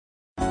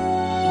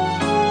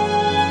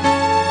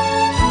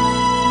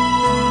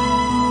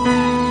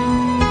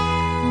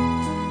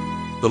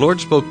The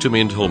Lord spoke to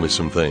me and told me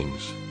some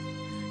things.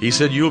 He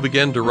said, you'll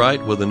begin to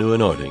write with a new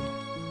anointing.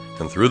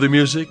 And through the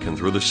music and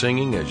through the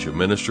singing as you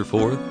minister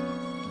forth,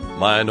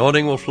 my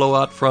anointing will flow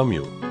out from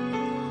you.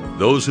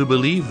 Those who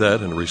believe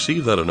that and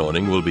receive that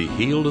anointing will be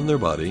healed in their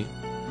body.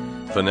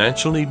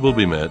 Financial need will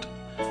be met.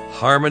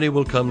 Harmony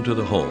will come to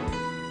the home.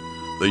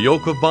 The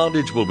yoke of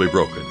bondage will be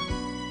broken,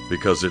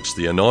 because it's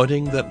the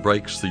anointing that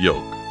breaks the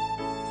yoke.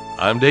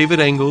 I'm David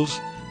Engels,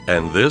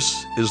 and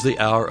this is the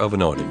Hour of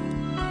Anointing.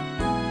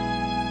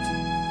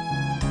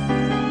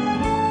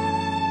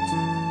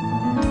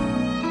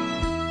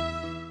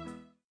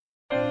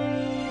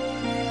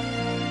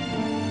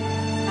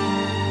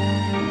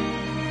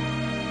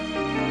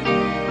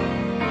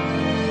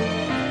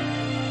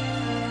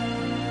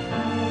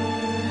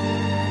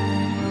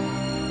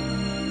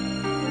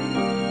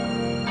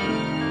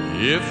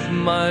 If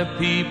my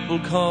people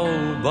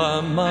called by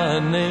my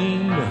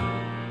name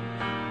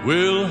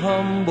will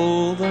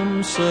humble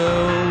themselves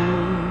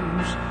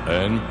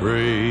and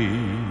pray,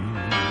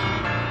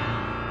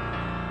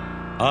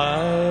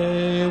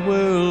 I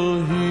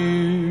will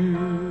hear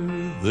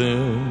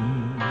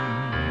them,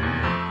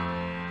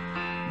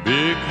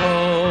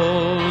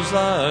 because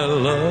I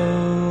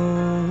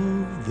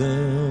love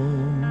them.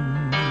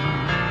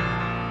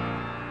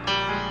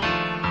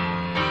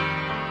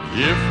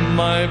 If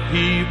my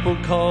people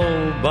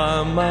called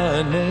by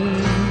my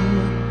name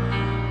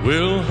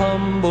will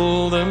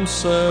humble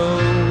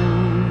themselves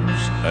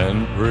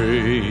and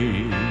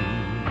pray,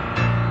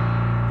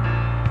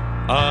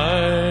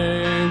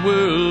 I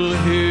will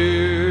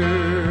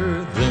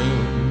hear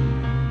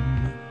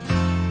them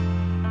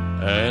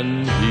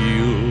and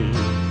heal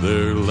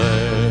their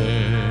land.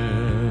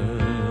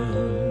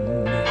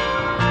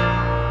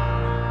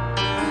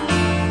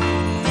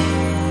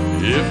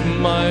 If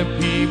my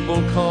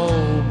people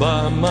called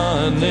by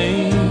my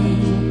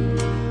name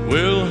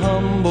will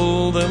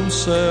humble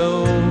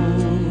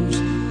themselves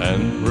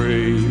and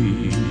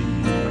pray,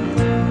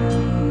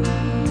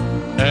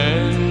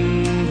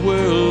 and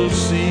will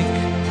seek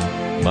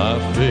my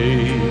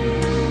face,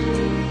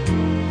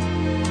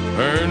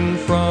 turn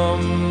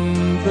from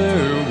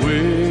their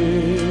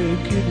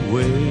wicked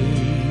ways.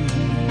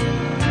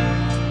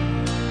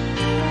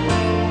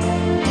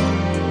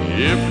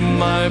 If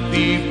my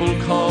people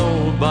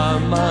called by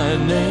my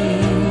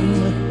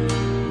name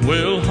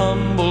will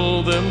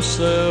humble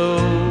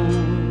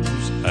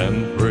themselves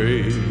and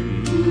pray,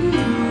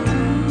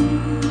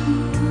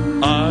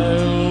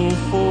 I'll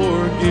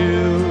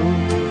forgive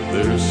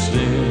their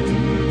sin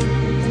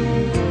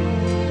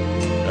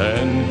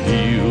and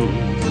heal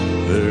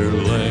their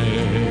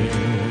land.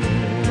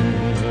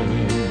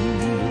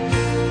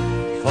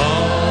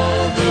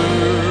 Father,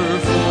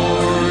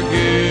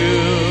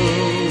 forgive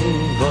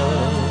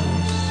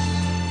us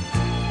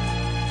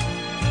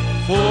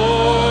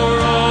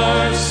for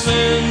our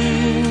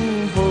sinfulness.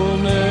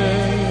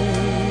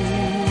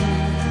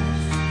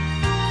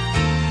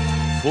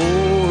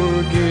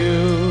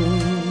 Forgive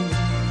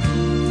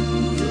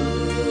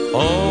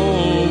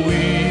all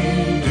we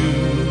do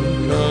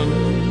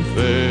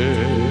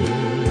confess.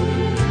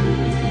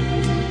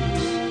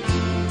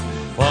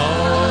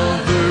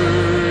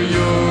 Father,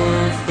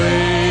 you're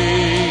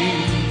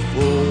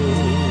faithful,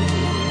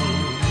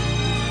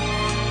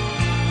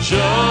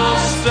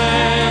 just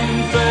and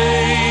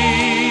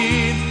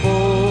faithful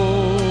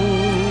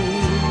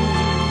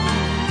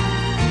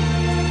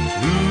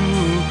to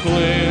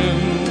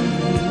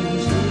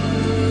cleanse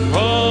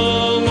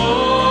from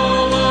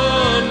all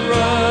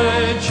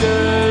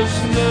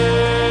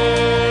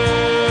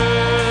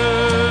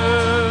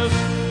unrighteousness.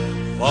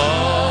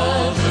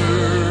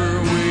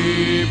 Father,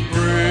 we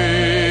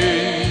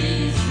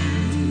praise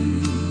you.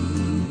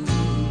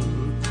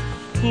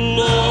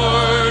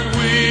 Lord,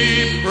 we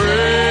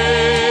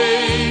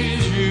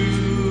praise you.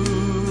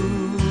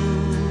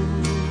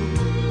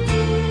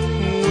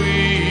 We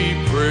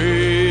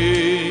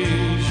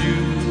praise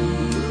you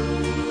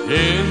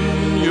in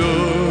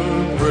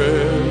your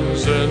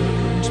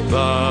presence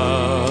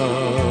bow.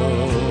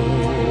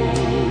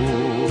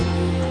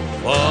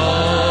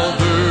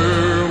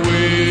 Father, we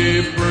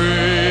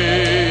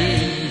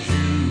praise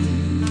you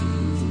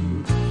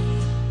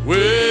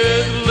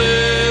with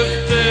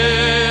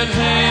lifted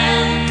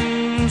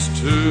hands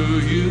to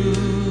you.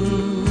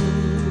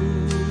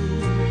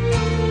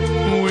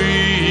 We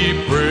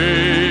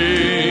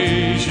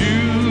praise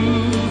you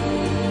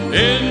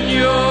in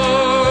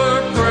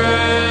your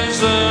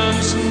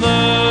presence now.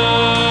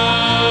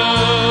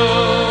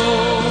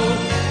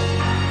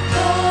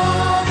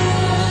 Father,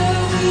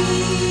 we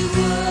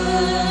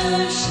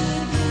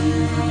worship you.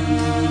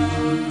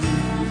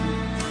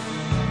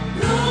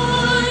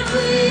 Lord,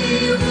 we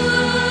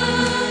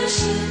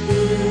worship you.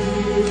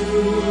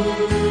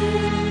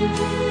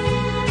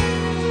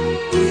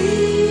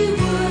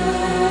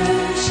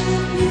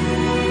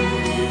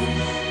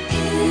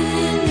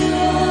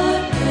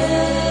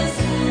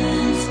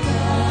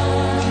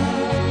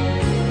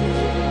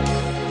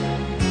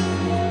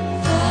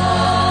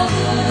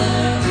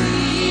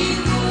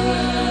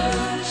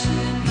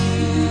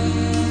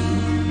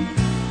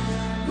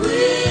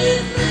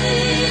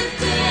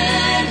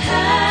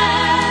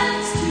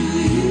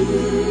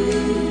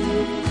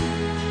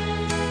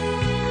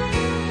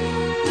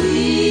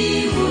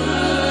 We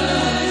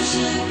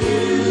worship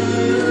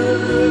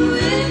you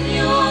in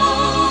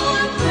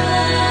your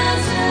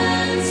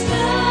presence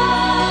now.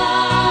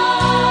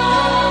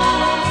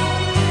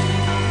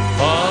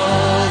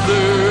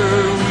 Father,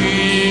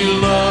 we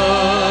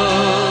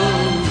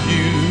love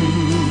you.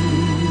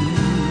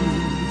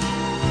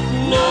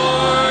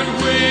 Lord,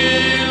 we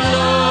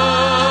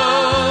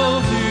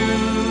love you.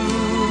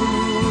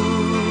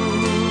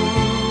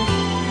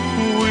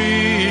 We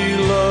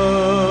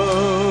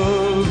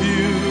love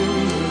you.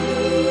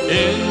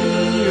 In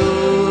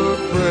your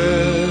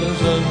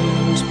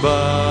presence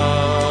bow.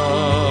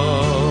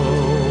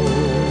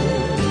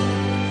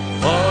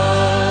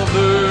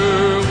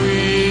 Father,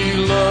 we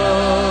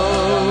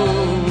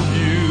love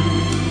you.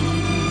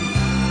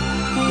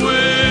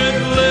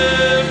 With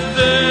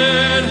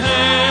lifted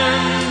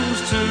hands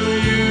to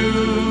you,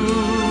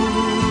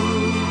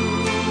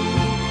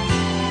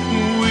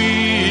 we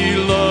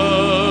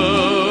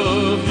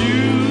love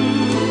you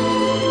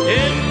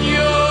in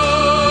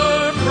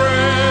your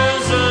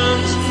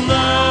presence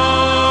now.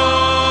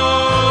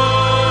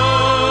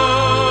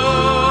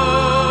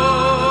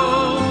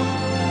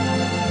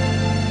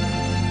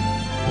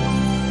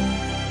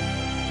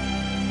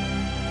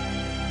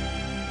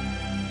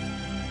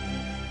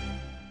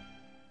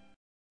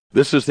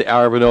 This is the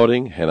Hour of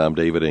Anointing, and I'm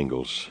David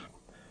Ingalls.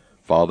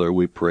 Father,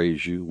 we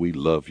praise you, we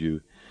love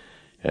you,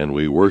 and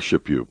we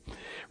worship you.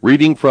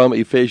 Reading from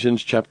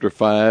Ephesians chapter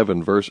 5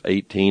 and verse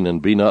 18,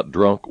 and be not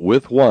drunk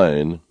with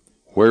wine,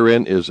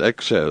 wherein is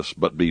excess,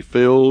 but be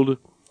filled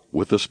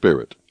with the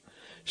Spirit,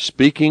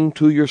 speaking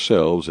to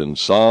yourselves in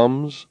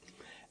psalms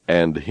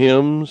and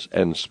hymns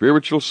and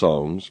spiritual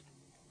songs,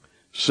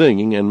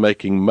 singing and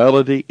making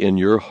melody in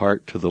your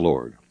heart to the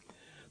Lord.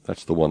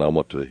 That's the one I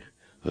want to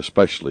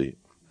especially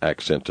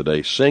accent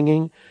today,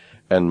 singing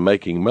and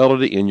making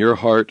melody in your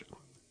heart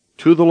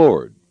to the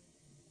Lord,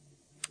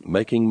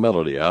 making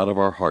melody out of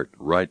our heart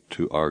right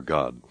to our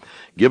God,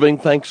 giving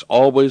thanks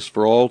always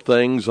for all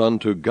things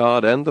unto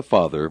God and the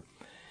Father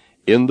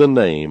in the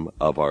name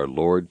of our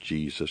Lord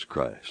Jesus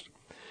Christ.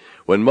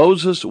 When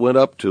Moses went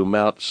up to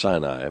Mount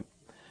Sinai,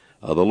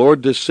 the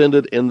Lord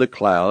descended in the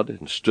cloud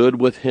and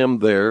stood with him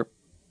there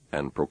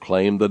and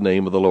proclaimed the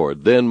name of the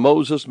Lord. Then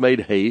Moses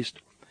made haste,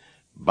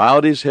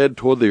 bowed his head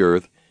toward the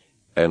earth,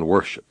 and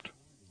worshipped.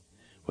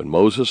 When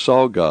Moses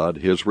saw God,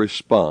 his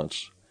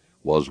response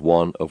was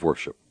one of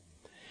worship.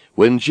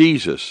 When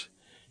Jesus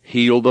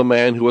healed the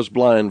man who was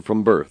blind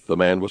from birth, the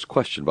man was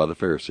questioned by the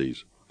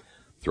Pharisees,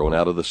 thrown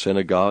out of the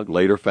synagogue,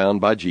 later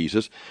found by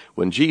Jesus.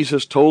 When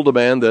Jesus told the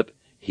man that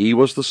he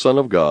was the Son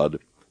of God,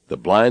 the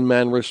blind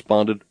man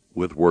responded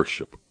with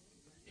worship.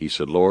 He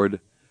said,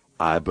 Lord,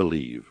 I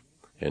believe,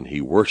 and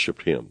he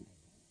worshiped him.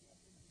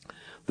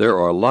 There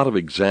are a lot of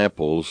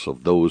examples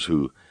of those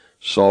who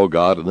saw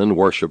God and then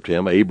worshipped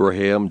him.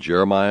 Abraham,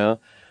 Jeremiah,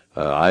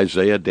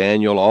 Isaiah,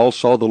 Daniel, all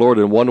saw the Lord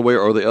in one way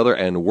or the other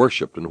and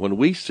worshipped. And when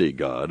we see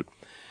God,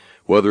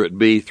 whether it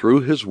be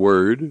through his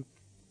word,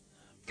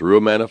 through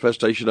a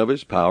manifestation of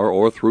his power,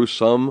 or through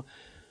some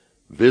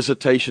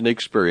visitation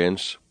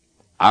experience,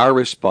 our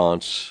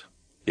response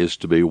is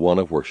to be one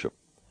of worship.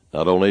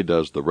 Not only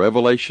does the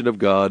revelation of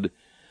God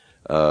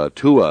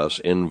to us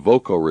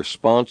invoke a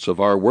response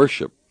of our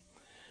worship,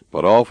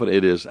 but often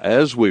it is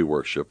as we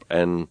worship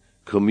and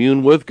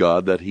commune with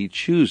God that he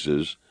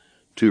chooses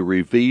to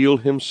reveal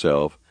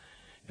himself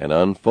and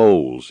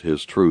unfolds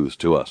his truths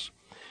to us.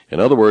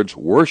 In other words,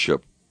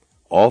 worship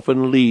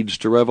often leads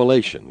to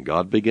revelation.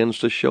 God begins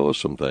to show us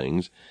some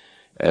things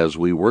as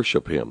we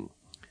worship him.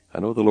 I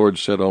know the Lord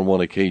said on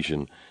one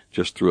occasion,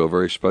 just through a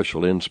very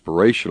special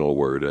inspirational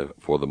word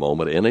for the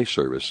moment in a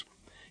service,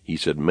 he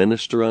said,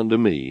 minister unto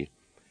me,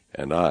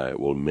 and I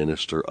will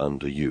minister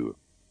unto you.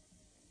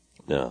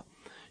 Now,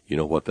 you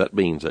know what that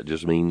means. That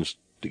just means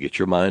to get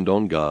your mind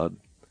on God,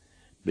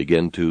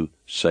 begin to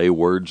say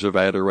words of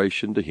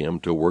adoration to him,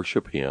 to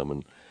worship him,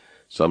 and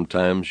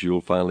sometimes you'll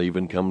finally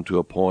even come to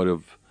a point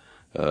of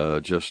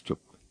just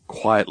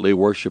quietly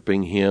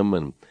worshiping him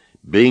and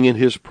being in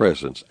his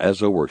presence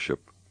as a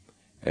worship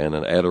and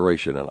an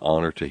adoration and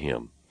honor to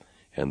him.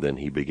 And then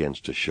he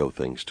begins to show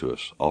things to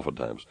us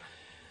oftentimes.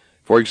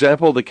 For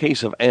example, the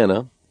case of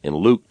Anna in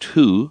Luke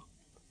 2,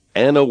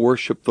 Anna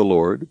worshiped the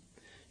Lord.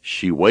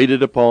 She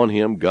waited upon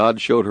him. God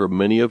showed her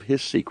many of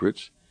his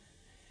secrets.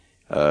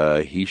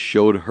 He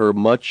showed her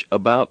much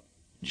about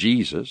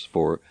Jesus,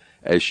 for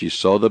as she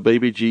saw the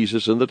baby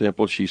Jesus in the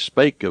temple, she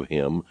spake of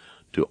him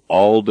to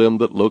all them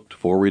that looked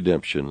for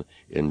redemption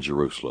in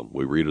Jerusalem.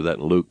 We read of that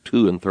in Luke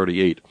 2 and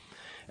 38.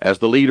 As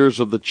the leaders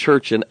of the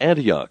church in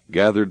Antioch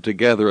gathered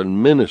together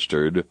and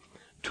ministered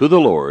to the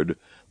Lord,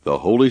 the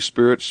Holy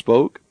Spirit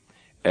spoke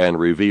and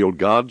revealed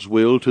God's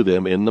will to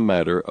them in the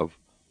matter of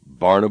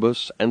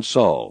Barnabas and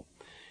Saul.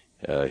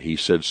 He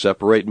said,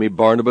 separate me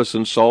Barnabas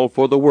and Saul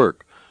for the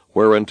work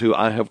whereunto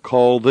I have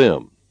called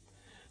them.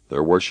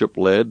 Their worship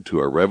led to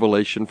a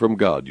revelation from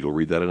God. You'll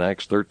read that in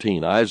Acts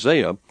 13.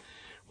 Isaiah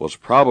was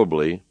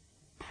probably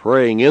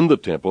praying in the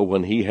temple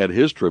when he had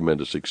his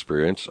tremendous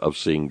experience of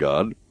seeing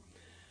God.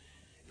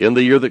 In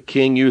the year that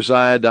King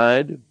Uzziah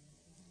died,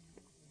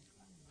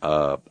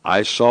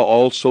 I saw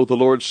also the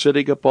Lord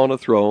sitting upon a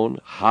throne,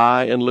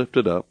 high and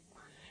lifted up,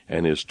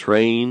 and his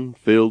train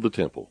filled the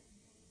temple.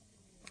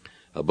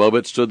 Above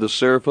it stood the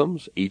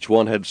seraphims. Each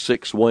one had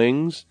 6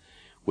 wings.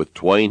 With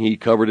twain he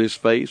covered his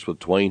face, with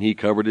twain he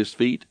covered his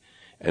feet,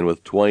 and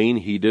with twain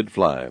he did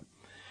fly.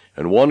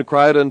 And one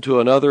cried unto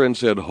another and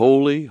said,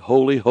 Holy,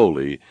 holy,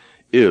 holy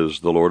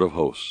is the Lord of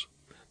hosts.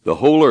 The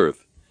whole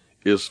earth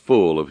is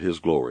full of his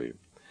glory.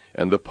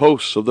 And the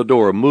posts of the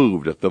door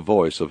moved at the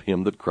voice of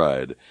him that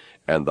cried,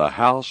 and the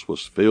house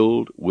was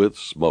filled with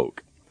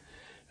smoke.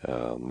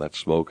 That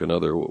smoke,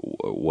 another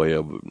way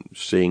of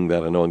seeing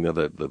that and knowing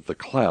that the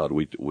cloud,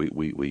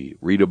 we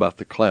read about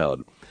the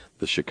cloud,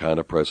 the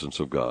Shekinah presence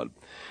of God.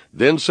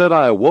 Then said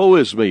I, Woe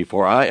is me,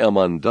 for I am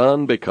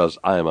undone, because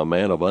I am a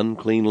man of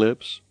unclean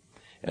lips,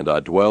 and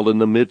I dwell in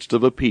the midst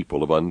of a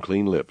people of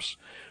unclean lips.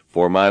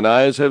 For mine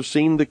eyes have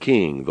seen the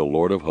King, the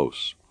Lord of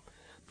hosts.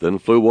 Then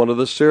flew one of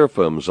the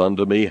seraphims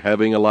unto me,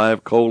 having a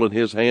live coal in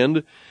his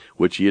hand,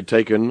 which he had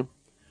taken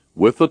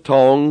with the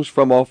tongs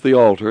from off the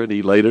altar, and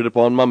he laid it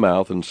upon my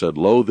mouth, and said,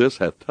 Lo, this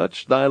hath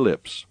touched thy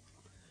lips,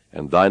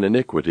 and thine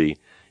iniquity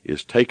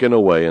is taken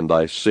away, and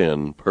thy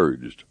sin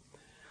purged.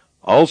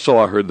 Also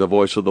I heard the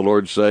voice of the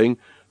Lord saying,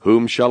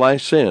 Whom shall I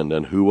send,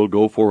 and who will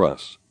go for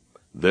us?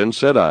 Then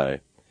said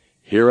I,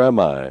 Here am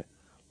I,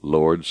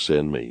 Lord,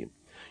 send me.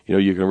 You know,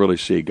 you can really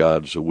see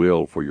God's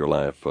will for your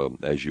life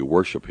as you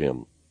worship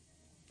him.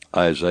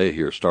 Isaiah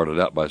here started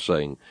out by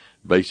saying,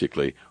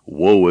 basically,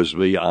 Woe is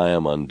me, I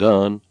am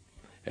undone.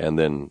 And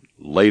then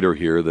later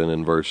here, then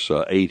in verse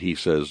 8, he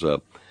says,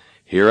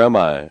 Here am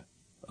I,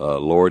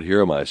 Lord,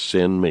 here am I,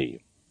 send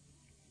me.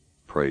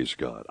 Praise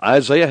God.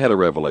 Isaiah had a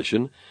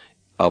revelation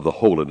of the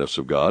holiness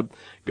of God.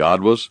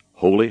 God was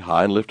holy,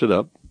 high, and lifted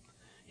up.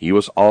 He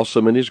was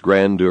awesome in his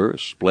grandeur,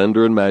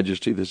 splendor, and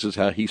majesty. This is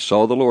how he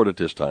saw the Lord at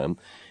this time.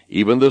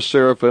 Even the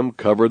seraphim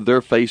covered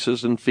their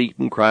faces and feet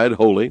and cried,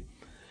 Holy.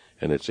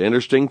 And it's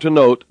interesting to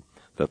note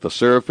that the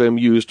seraphim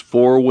used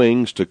 4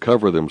 wings to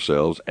cover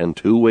themselves and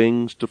 2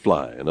 wings to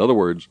fly. In other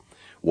words,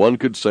 one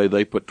could say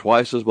they put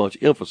twice as much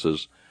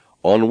emphasis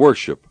on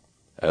worship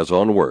as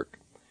on work.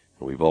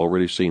 And we've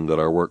already seen that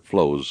our work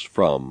flows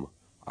from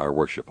our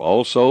worship.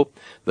 Also,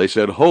 they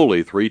said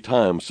holy 3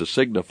 times to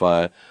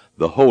signify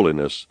the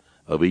holiness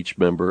of each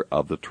member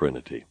of the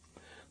Trinity.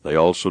 They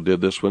also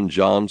did this when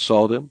John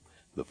saw them.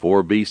 The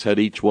 4 beasts had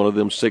each one of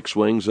them 6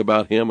 wings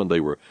about him, and they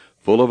were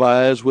full of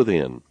eyes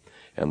within.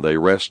 And they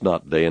rest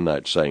not day and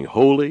night, saying,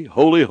 Holy,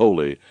 holy,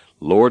 holy,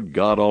 Lord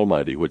God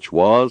Almighty, which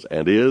was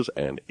and is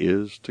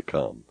to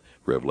come.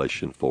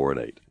 Revelation 4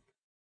 and 8.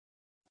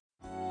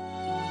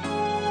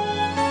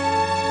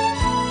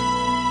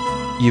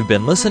 You've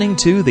been listening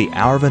to The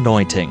Hour of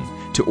Anointing.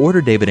 To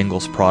order David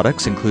Ingles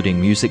products,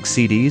 including music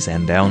CDs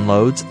and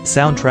downloads,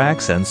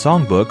 soundtracks, and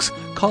songbooks,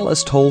 call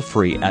us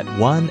toll-free at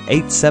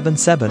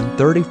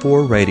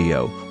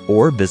 1-877-34-RADIO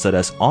or visit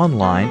us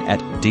online at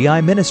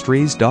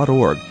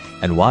diministries.org.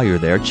 And while you're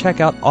there, check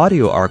out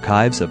audio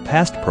archives of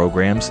past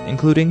programs,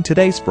 including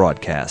today's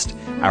broadcast.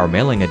 Our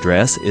mailing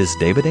address is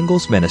David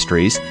Ingles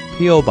Ministries,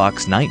 P.O.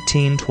 Box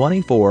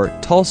 1924,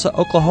 Tulsa,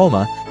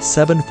 Oklahoma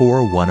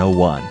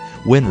 74101.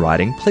 When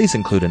writing, please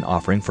include an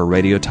offering for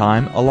radio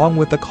time along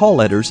with the call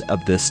letters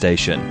of this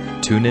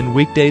station. Tune in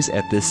weekdays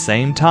at this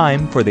same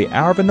time for the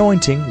Hour of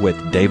Anointing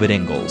with David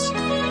Ingles.